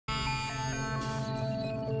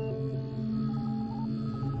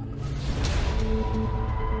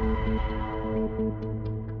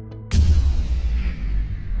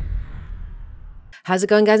How's it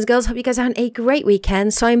going, guys and girls? Hope you guys are having a great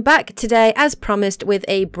weekend. So I'm back today, as promised, with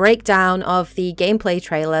a breakdown of the gameplay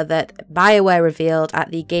trailer that BioWare revealed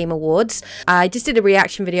at the Game Awards. I just did a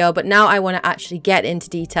reaction video, but now I want to actually get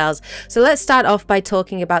into details. So let's start off by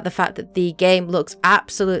talking about the fact that the game looks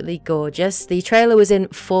absolutely gorgeous. The trailer was in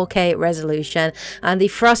 4K resolution, and the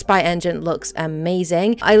Frostbite engine looks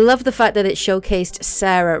amazing. I love the fact that it showcased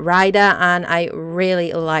Sarah Ryder, and I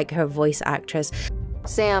really like her voice actress.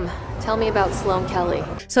 Sam, tell me about Sloane Kelly.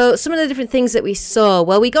 So some of the different things that we saw,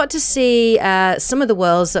 well, we got to see some of the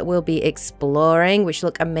worlds that we'll be exploring, which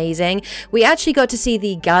look amazing. We actually got to see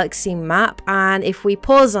the galaxy map, and if we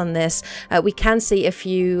pause on this, we can see a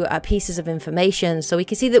few pieces of information. So we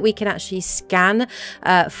can see that we can actually scan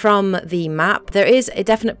from the map. There is a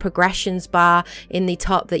definite progressions bar in the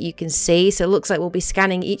top that you can see, so it looks like we'll be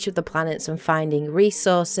scanning each of the planets and finding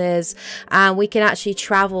resources, and we can actually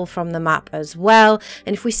travel from the map as well.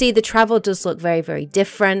 And if we see, the travel does look very, very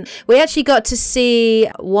different. We actually got to see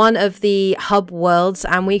one of the hub worlds,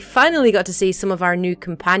 and we finally got to see some of our new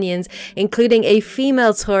companions, including a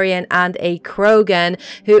female Taurian and a Krogan,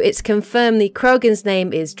 who it's confirmed the Krogan's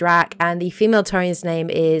name is Drac and the female Taurian's name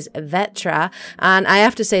is Vetra. And I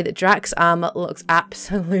have to say that Drac's armor looks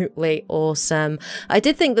absolutely awesome. I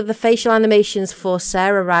did think that the facial animations for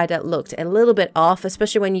Sarah Ryder looked a little bit off,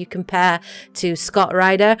 especially when you compare to Scott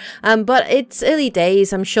Ryder, but it's early days.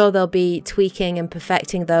 I'm sure they'll be tweaking and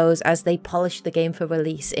perfecting those as they polish the game for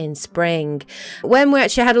release in spring. When we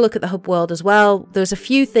actually had a look at the hub world as well, there's a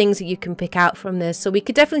few things that you can pick out from this. So we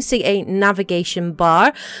could definitely see a navigation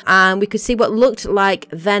bar, and we could see what looked like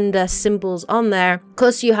vendor symbols on there. Of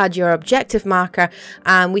course, you had your objective marker,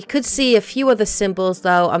 and we could see a few other symbols,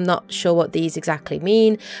 though I'm not sure what these exactly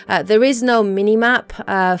mean. There is no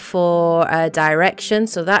mini-map for direction,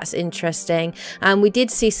 so that's interesting. And we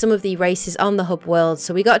did see some of the races on the hub world,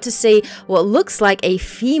 so we got to see what looks like a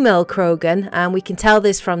female Krogan, and we can tell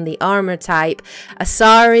this from the armor type.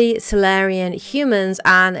 Asari, Solarian, humans,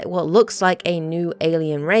 and what looks like a new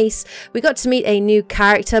alien race. We got to meet a new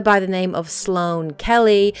character by the name of Sloane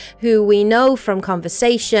Kelly, who we know from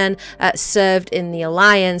conversation served in the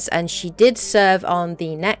Alliance, and she did serve on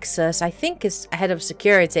the Nexus, I think as head of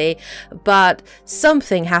security, but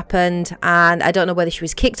something happened, and I don't know whether she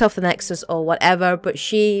was kicked off the Nexus or whatever, but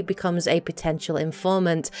she becomes a potential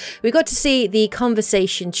informant. We got to see the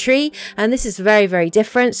conversation tree, and this is very, very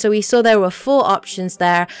different. So we saw there were 4 options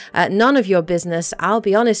there. None of your business, I'll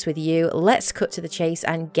be honest with you. Let's cut to the chase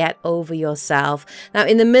and get over yourself. Now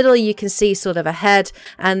in the middle you can see sort of a head,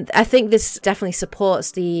 and I think this definitely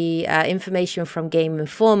supports the information from Game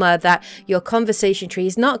Informer that your conversation tree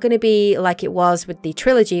is not going to be like it was with the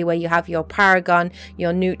trilogy, where you have your Paragon,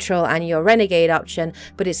 your Neutral, and your Renegade option,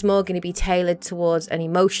 but it's more going to be tailored towards an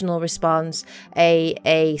emotional response,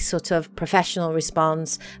 a sort of professional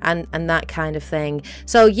response, and that kind of thing.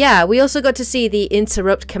 So yeah, we also got to see the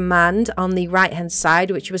interrupt command on the right hand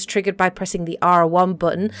side, which was triggered by pressing the R1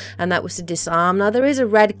 button, and that was to disarm. Now there is a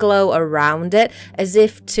red glow around it as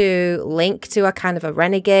if to link to a kind of a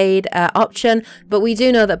Renegade option, but we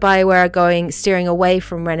do know that BioWare are steering away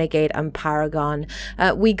from Renegade and Paragon.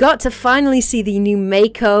 We got to finally see the new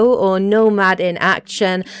Mako or Nomad in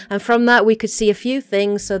action, and from that we could see a few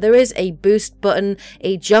things. So there is a boost button,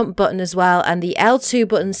 a jump button as well, and the L2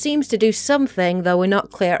 button seems to do something, though we're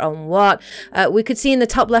not clear on what. We could see in the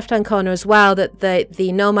top left hand corner as well that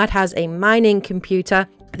the Nomad has a mining computer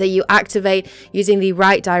that you activate using the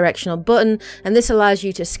right directional button, and this allows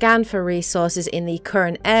you to scan for resources in the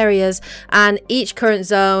current areas, and each current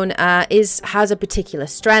zone has a particular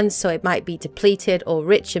strength, so it might be depleted or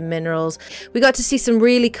rich in minerals. We got to see some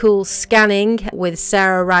really cool scanning with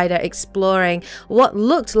Sarah Ryder exploring what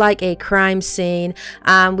looked like a crime scene,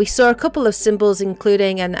 and we saw a couple of symbols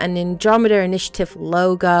including an Andromeda Initiative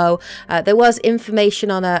logo. There was information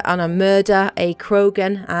on a murder, a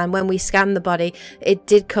Krogan, and when we scanned the body it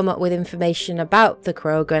did come up with information about the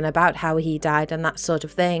Krogan, about how he died and that sort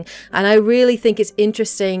of thing. And I really think it's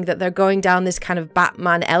interesting that they're going down this kind of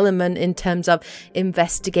Batman element in terms of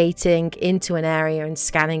investigating into an area and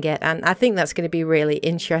scanning it, and I think that's going to be really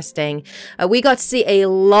interesting. We got to see a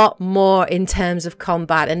lot more in terms of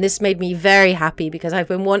combat, and this made me very happy because I've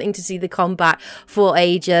been wanting to see the combat for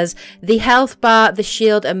ages. The health bar, the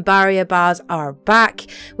shield and barrier bars are back.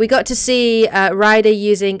 We got to see Ryder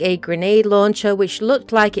using a grenade launcher, which looked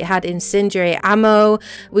looked like it had incendiary ammo.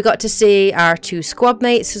 We got to see our 2 squad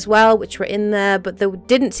mates as well, which were in there, but there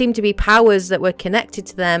didn't seem to be powers that were connected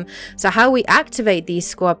to them. So how we activate these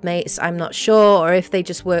squad mates, I'm not sure, or if they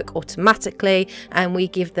just work automatically and we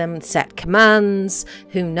give them set commands,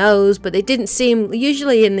 who knows. But it didn't seem,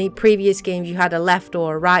 usually in the previous games you had a left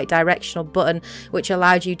or a right directional button which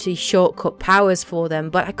allowed you to shortcut powers for them,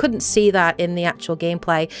 but I couldn't see that in the actual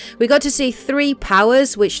gameplay. We got to see 3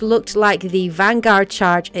 powers which looked like the Vanguard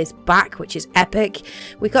charge is back, which is epic.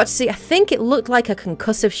 We got to see, I think it looked like a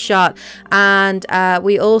concussive shot, and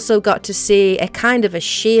we also got to see a kind of a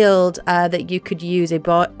shield that you could use, a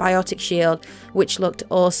biotic shield, which looked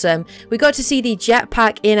awesome. We got to see the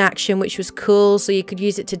jetpack in action, which was cool, so you could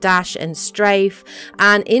use it to dash and strafe.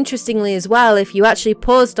 And interestingly as well, if you actually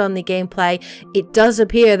paused on the gameplay, it does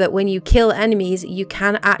appear that when you kill enemies, you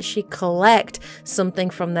can actually collect something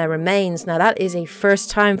from their remains. Now that is a first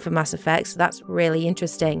time for Mass Effect, so that's really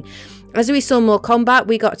interesting. As we saw more combat,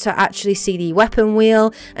 we got to actually see the weapon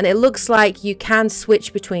wheel, and it looks like you can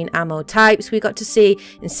switch between ammo types. We got to see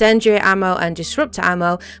incendiary ammo and disruptor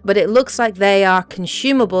ammo, but it looks like they are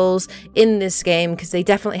consumables in this game because they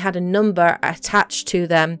definitely had a number attached to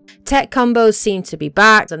them. Tech combos seem to be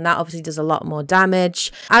back, and that obviously does a lot more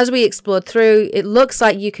damage. As we explored through, it looks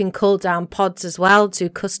like you can cool down pods as well to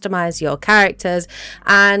customize your characters,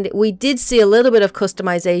 and we did see a little bit of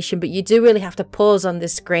customization, but you do really have to pause on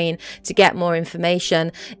this screen to get more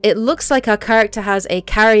information. It looks like our character has a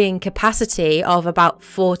carrying capacity of about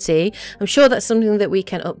 40. I'm sure that's something that we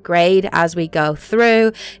can upgrade as we go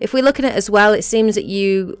through. If we look at it as well, it seems that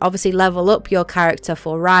you obviously level up your character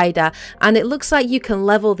for Ryder, and it looks like you can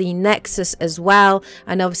level the Nexus as well,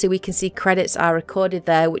 and obviously we can see credits are recorded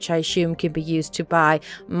there, which I assume can be used to buy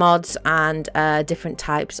mods and different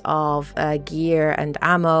types of gear and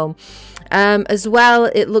ammo. As well,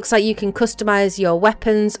 it looks like you can customize your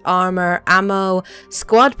weapons, armor, ammo,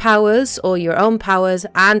 squad powers or your own powers,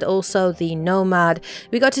 and also the Nomad.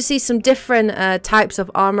 We got to see some different types of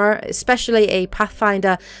armor, especially a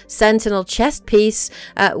Pathfinder Sentinel chest piece,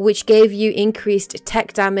 which gave you increased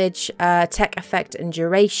tech damage, tech effect and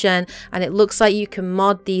duration, and it looks like you can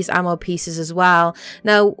mod these ammo pieces as well.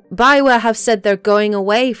 Now, BioWare have said they're going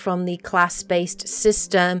away from the class-based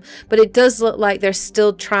system, but it does look like they're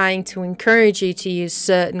still trying to encourage you to use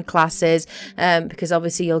certain classes, because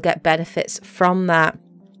obviously you'll get benefits from that.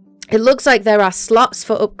 It looks like there are slots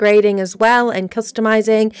for upgrading as well and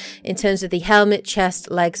customizing in terms of the helmet, chest,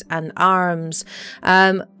 legs and arms.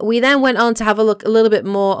 We then went on to have a look a little bit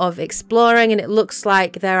more of exploring, and it looks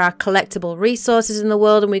like there are collectible resources in the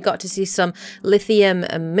world, and we got to see some lithium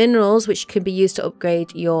minerals which can be used to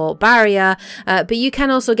upgrade your barrier, but you can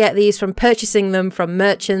also get these from purchasing them from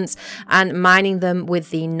merchants and mining them with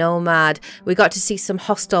the Nomad. We got to see some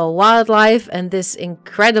hostile wildlife and this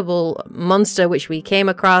incredible monster which we came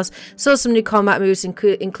across. Saw some new combat moves,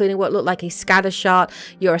 including what looked like a scatter shot,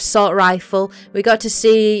 your assault rifle. We got to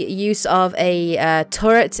see use of a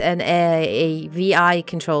turret and a VI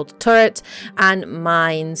controlled turret and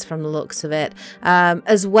mines from the looks of it.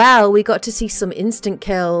 As well, we got to see some instant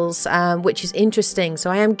kills, which is interesting.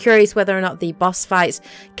 So I am curious whether or not the boss fights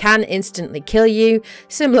can instantly kill you,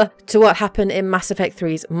 similar to what happened in Mass Effect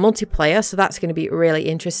 3's multiplayer. So that's going to be really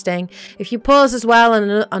interesting. If you pause as well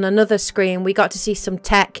on another screen, we got to see some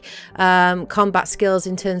tech combat skills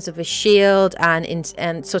in terms of a shield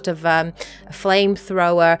and sort of a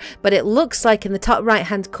flamethrower, but it looks like in the top right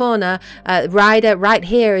hand corner, Ryder right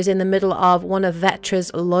here is in the middle of one of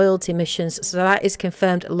Vectra's loyalty missions, so that is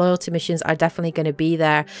confirmed. Loyalty missions are definitely going to be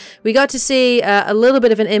there. We got to see a little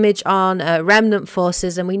bit of an image on Remnant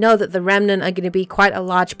forces, and we know that the Remnant are going to be quite a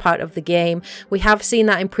large part of the game. We have seen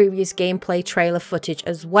that in previous gameplay trailer footage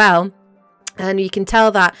as well. And you can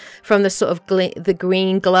tell that from the sort of the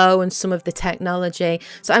green glow and some of the technology.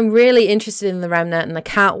 So I'm really interested in the Remnant, and I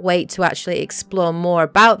can't wait to actually explore more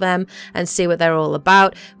about them and see what they're all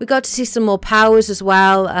about. We got to see some more powers as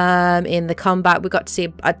well in the combat. We got to see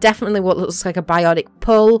definitely what looks like a biotic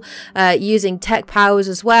pull, using tech powers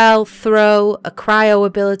as well, throw, a cryo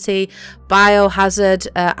ability, biohazard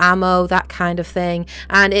ammo, that kind of thing.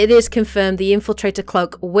 And it is confirmed the Infiltrator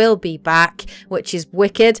cloak will be back, which is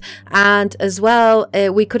wicked. And as well,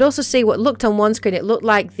 we could also see what looked on one screen, it looked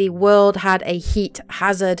like the world had a heat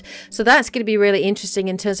hazard, so that's going to be really interesting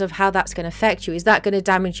in terms of how that's going to affect you. Is that going to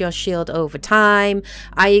damage your shield over time?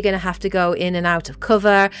 Are you going to have to go in and out of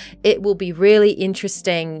cover? It will be really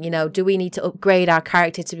interesting. You know, do we need to upgrade our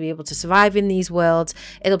character to be able to survive in these worlds?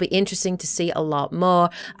 It'll be interesting to see a lot more.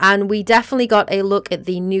 And we definitely got a look at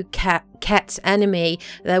the new Ket's enemy.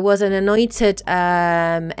 There was an anointed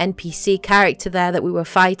NPC character there that we were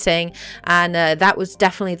fighting, and that was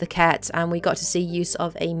definitely the Ket, and we got to see use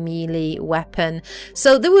of a melee weapon.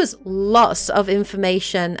 So there was lots of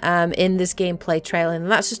information in this gameplay trailer, and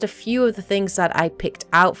that's just a few of the things that I picked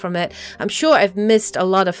out from it. I'm sure I've missed a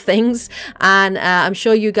lot of things, and I'm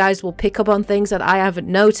sure you guys will pick up on things that I haven't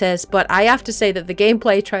noticed, but I have to say that the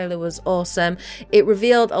gameplay trailer was awesome. It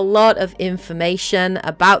revealed a lot of information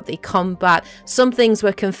about the combat. Some things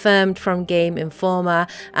were confirmed from Game Informer,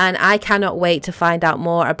 and I cannot wait to find out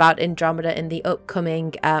more about Andromeda in the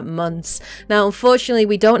upcoming months. Now, unfortunately,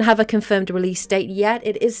 we don't have a confirmed release date yet.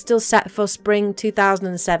 It is still set for spring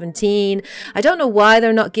 2017. I don't know why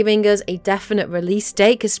they're not giving us a definite release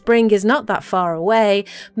date, because spring is not that far away.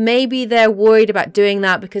 Maybe they're worried about doing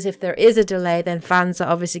that because if there is a delay, then fans are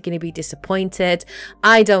obviously going to be disappointed.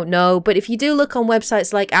 I don't know, but if you do look on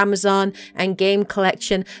websites like Amazon and Game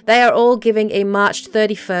Collection, they are all giving a March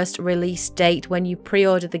 31st release date when you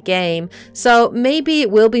pre-order the game. So maybe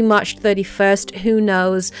it will be March 31st, who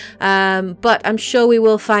knows, but I'm sure we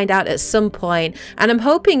will find out at some point. And I'm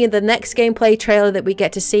hoping in the next gameplay trailer that we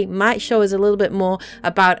get to see might show us a little bit more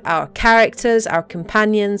about our characters, our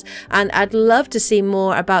companions, and I'd love to see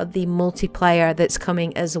more about the multiplayer that's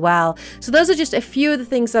coming as well. So those are just a few of the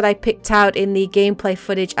things that I picked out in the gameplay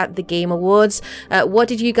footage at the Game Awards. What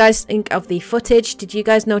did you guys think of the footage? Did you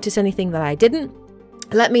guys notice anything that I didn't?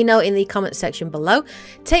 Let me know in the comment section below.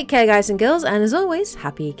 Take care, guys and girls, and as always,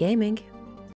 happy gaming.